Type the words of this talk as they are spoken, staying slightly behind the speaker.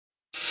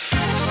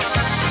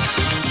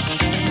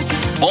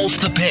Off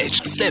the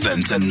Pitch,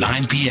 7 to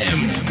 9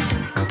 p.m.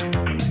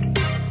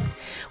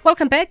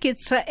 Welcome back.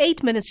 It's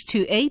 8 minutes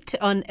to 8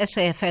 on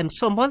SAFM.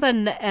 So more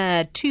than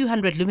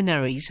 200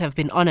 luminaries have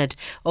been honored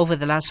over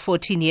the last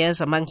 14 years,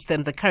 amongst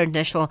them the current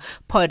National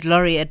Poet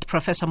Laureate,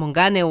 Prof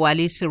Mongane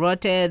Wally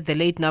Serote, the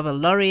late Nobel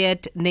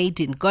Laureate,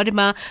 Nadine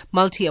Gordimer,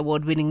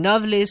 multi-award-winning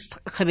novelist,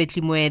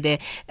 Kgebetli Moele,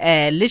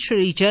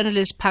 literary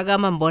journalist,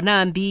 Phakama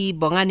Mbonambi,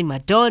 Bongani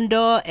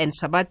Madondo, and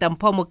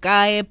Sabata-Mpho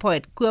Mokae,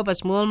 poet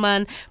Kobus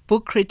Moolman,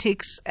 book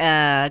critics,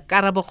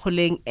 Karabo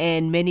Kgoleng,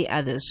 and many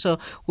others. So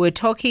we're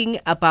talking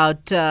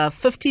about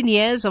 15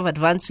 years of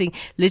advancing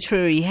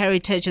literary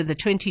heritage in the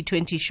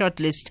 2020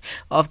 shortlist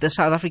of the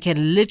South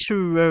African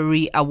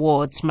Literary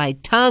Awards. My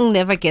tongue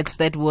never gets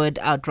that word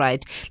out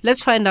right.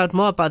 Let's find out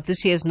more about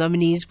this year's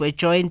nominees. We're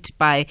joined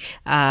by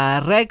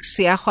Raks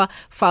Seakhoa,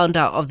 founder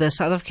of the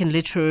South African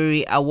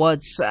Literary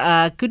Awards.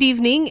 Good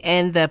evening,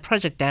 and the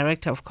project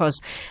director, of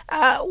course.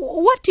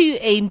 What do you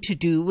aim to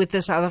do with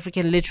the South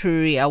African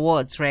Literary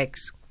Awards,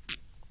 Raks?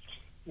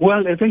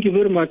 Well, thank you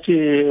very much,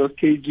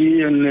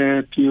 KG,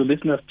 and to your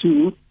listeners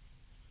too.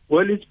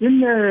 Well, it's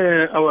been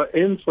our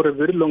aim for a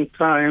very long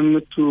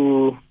time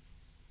to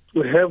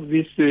have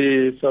these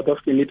South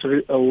African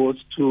Literary Awards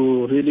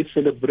to really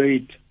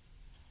celebrate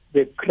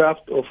the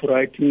craft of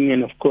writing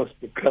and, of course,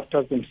 the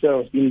crafters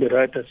themselves, being the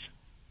writers.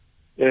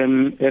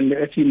 And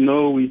as you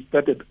know, we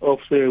started off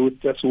with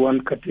just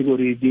one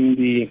category, being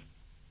the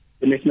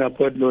National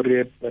Poet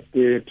Laureate, but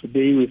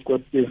today we've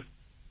got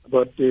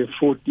about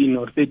 14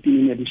 or 13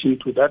 in addition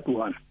to that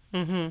one.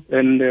 Mm-hmm.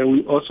 And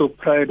we also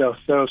pride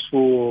ourselves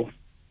for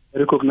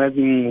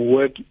recognizing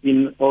work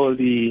in all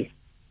the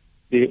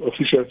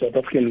official South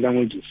African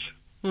languages.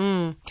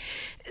 Mm.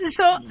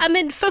 So,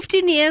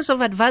 15 years of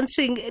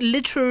advancing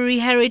literary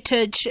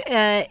heritage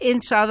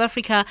in South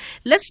Africa.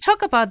 Let's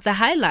talk about the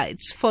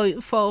highlights for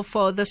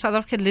the South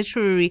African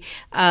Literary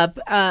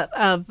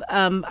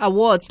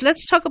Awards.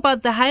 Let's talk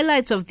about the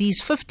highlights of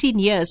these 15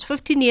 years.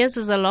 15 years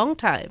is a long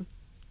time.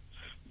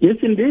 Yes,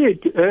 indeed.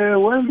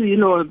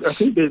 I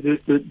think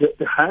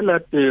the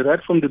highlight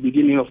right from the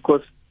beginning, of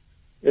course,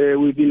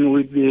 we've been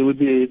with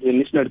the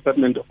National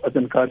Department of Arts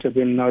and Culture,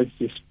 then now it's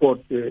the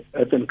Sport,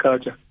 Arts and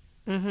Culture.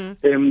 Mm-hmm.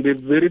 The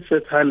very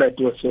first highlight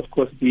was, of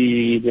course,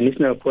 the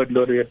National Poet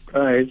Laureate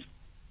Prize,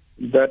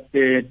 that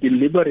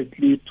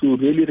deliberately to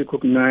really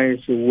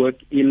recognize work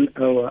in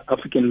our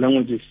African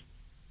languages.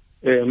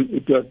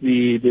 It was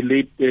the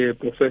late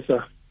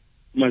Professor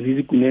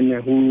Mazizi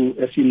Kunene, who,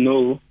 as you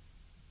know,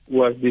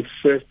 was the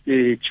first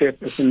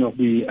chairperson of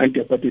the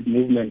anti-apartheid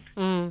movement.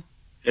 Mm.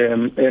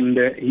 And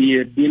he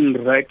had been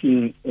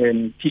writing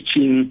and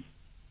teaching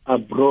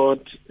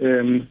abroad,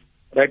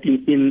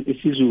 writing in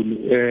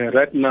isiZulu.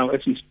 Right now,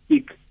 as we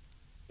speak,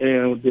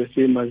 there's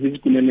a Mazizi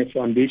Kunene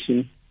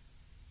Foundation,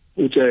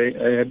 which I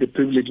had the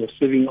privilege of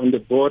serving on the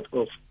board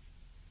of.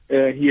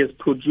 He has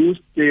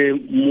produced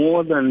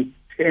more than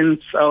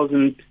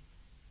 10,000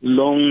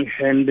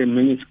 longhand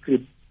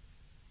manuscripts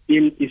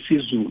in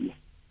isiZulu.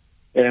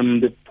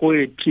 The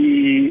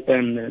poetry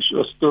and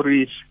short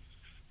stories,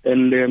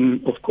 and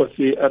of course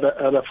the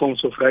other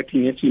forms of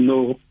writing. As you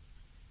know,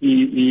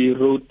 he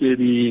wrote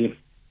the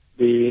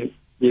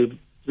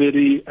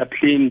very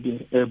acclaimed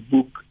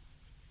book,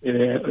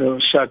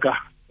 Shaka,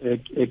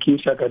 King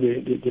Shaka,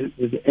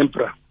 the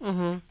emperor.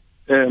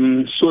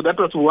 Mm-hmm. So that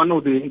was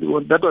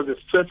that was the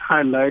first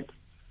highlight,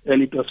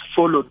 and it was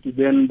followed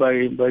then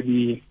by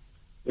the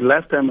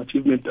Lifetime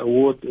Achievement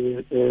Award,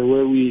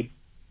 where we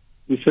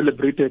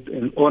celebrated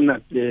and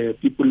honored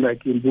people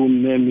like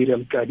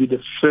Miriam Kadi,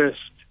 the first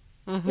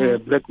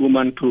black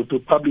woman to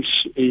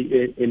publish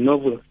a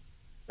novel.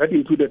 That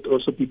included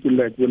also people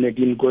like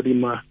Nadine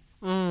Gordimer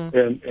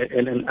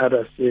and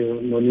others,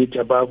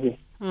 Nonita Babu.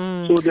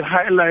 So the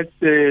highlights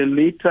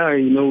later,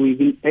 we've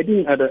been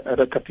adding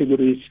other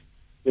categories.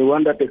 The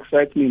one that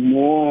excites me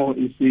more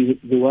is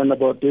the one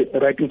about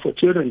writing for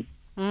children,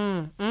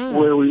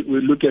 where we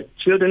look at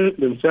children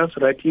themselves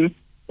writing,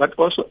 but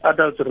also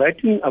adults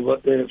writing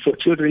about for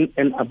children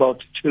and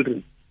about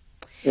children.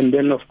 And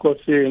then, of course,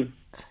 we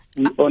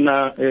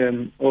honor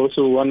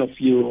also one of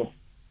your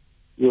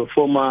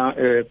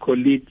former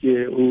colleague,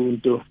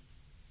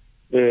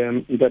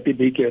 Ndati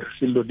Diker,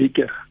 Sillo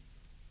Diker,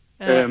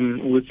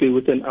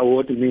 with an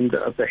award named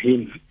after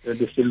him,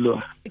 the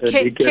Sillo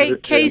Diker.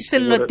 K.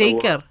 Sillo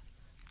Diker.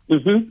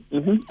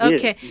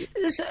 Okay,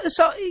 yes.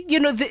 So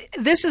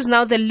this is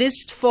now the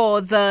list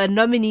for the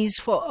nominees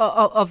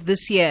of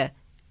this year.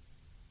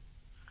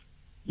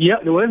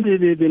 Yeah, well,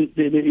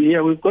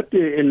 we've got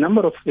a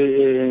number of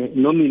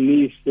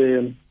nominees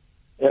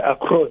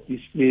across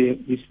these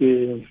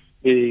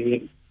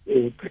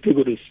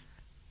categories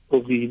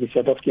of the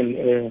South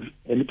African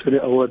Literary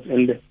Awards,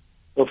 and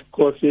of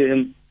course,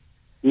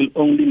 we'll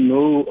only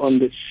know on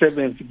the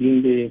 7th,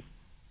 being the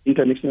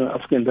International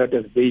African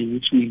Writers Day,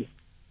 which we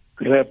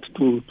grabbed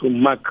to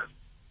mark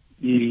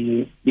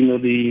the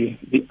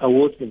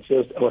awards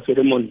themselves, our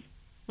ceremony.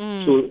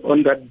 So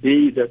on that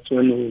day, that's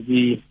when we'll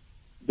be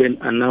then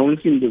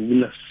announcing the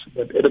winners.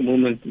 But at the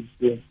moment,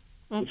 it's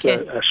Okay.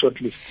 It's a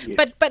shortlist.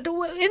 Yes. But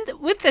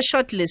with the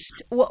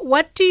shortlist,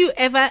 what do you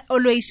ever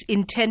always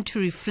intend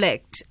to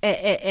reflect?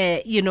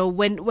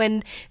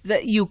 When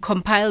you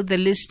compile the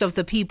list of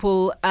the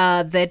people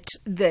that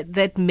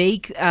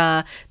make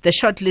the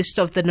shortlist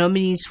of the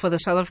nominees for the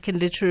South African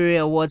Literary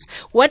Awards,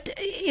 what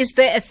is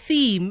there a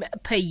theme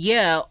per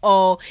year,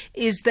 or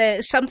is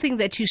there something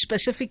that you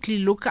specifically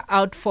look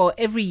out for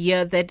every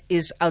year that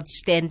is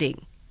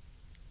outstanding?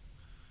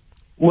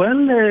 Well,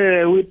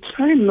 we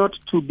try not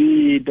to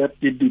be that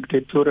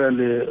dictatorial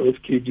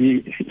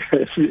OSKG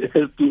has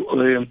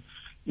to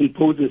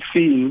impose a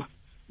theme.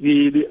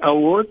 The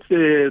awards,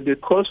 the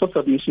calls for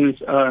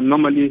submissions are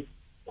normally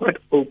quite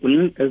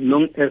open as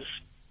long as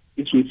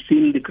it's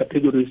within the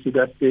categories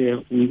that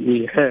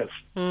we have.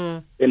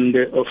 And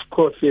of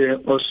course,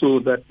 also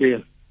that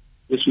there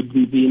should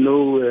be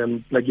no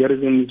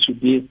plagiarism, it should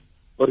be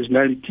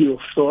originality of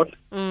thought,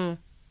 and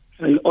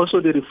also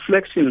the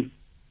reflection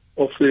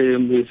of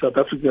South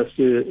Africa's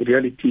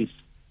realities,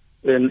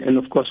 and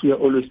of course we are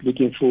always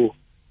looking for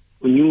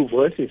new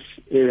voices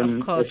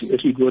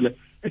as we go.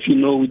 As you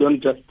know, we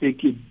don't just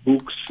take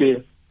books.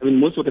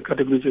 Most of the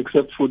categories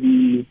except for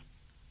the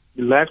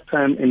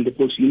lifetime and the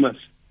posthumous.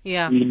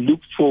 Yeah, we look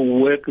for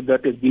work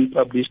that has been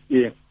published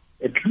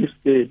at least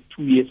 2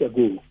 years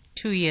ago.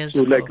 2 years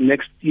ago. So, ago. like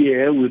next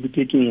year, we'll be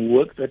taking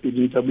work that has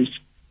been published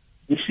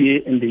this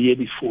year and the year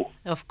before.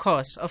 Of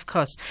course.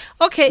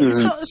 Okay,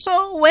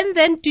 so when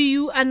then do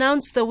you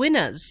announce the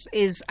winners?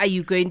 Are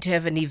you going to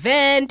have an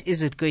event?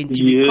 Is it going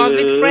to be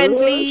COVID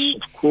friendly?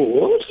 Of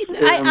course.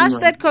 I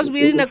asked that because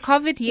we're in a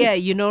COVID year,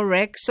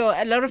 Rex. So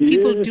a lot of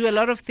people do a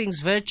lot of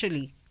things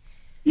virtually.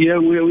 Yeah,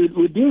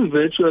 we're doing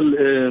virtual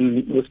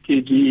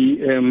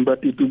SKG,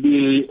 but it will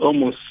be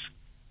almost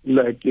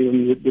like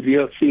the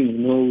real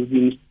thing. We'll be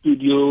in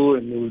studio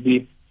and we'll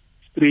be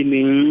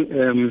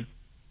streaming.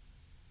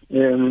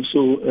 And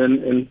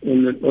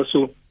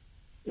also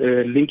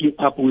linking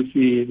up with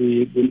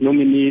the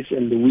nominees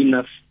and the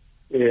winners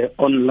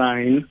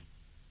online,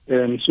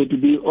 so to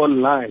be all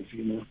live,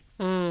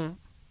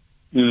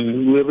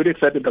 We're very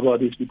excited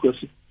about this because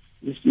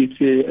it's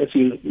as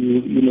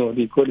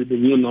they call it the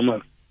new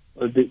normal,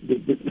 or the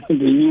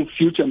new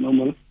future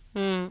normal,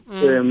 where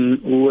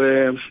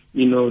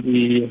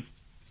the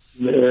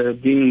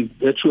being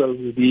virtual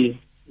will be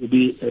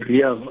a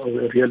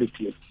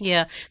reality.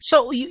 Yeah.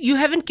 So you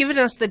haven't given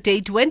us the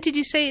date. When did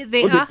you say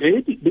they are?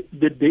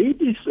 The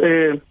date is,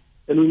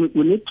 and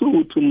we need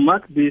to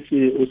mark this,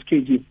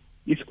 OSKG.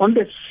 It's on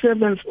the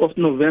 7th of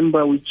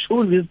November. We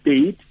chose this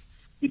date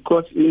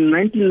because in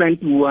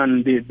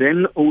 1991, the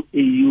then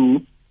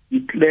OAU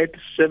declared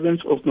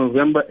 7th of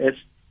November as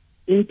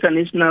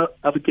International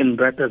African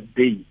Writers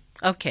Day.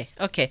 Okay.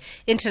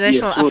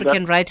 International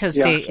African Writers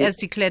Day, as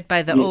declared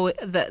by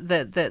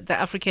the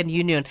African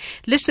Union.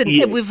 Listen,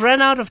 we've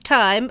run out of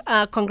time.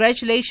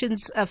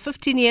 Congratulations,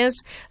 15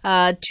 years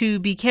to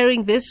be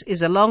carrying this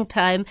is a long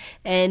time,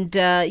 and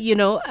to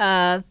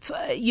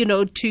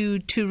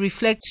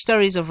reflect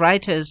stories of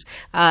writers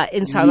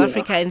in South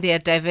Africa and their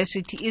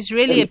diversity is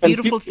really a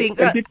beautiful thing.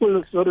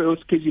 People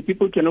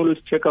can always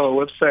check our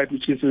website,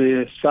 which is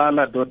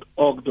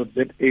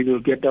sala.org.za. They'll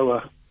get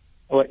our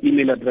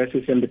email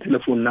addresses and the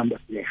telephone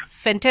numbers there.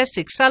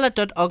 Fantastic.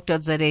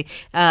 Sala.org.za.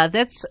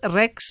 That's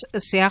Raks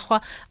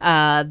Seakhoa,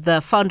 the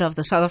founder of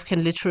the South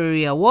African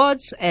Literary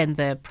Awards and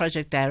the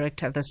project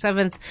director. The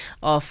 7th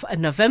of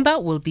November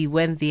will be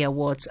when the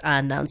awards are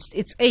announced.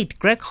 It's 8.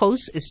 Greg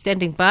House is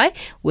standing by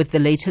with the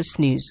latest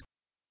news.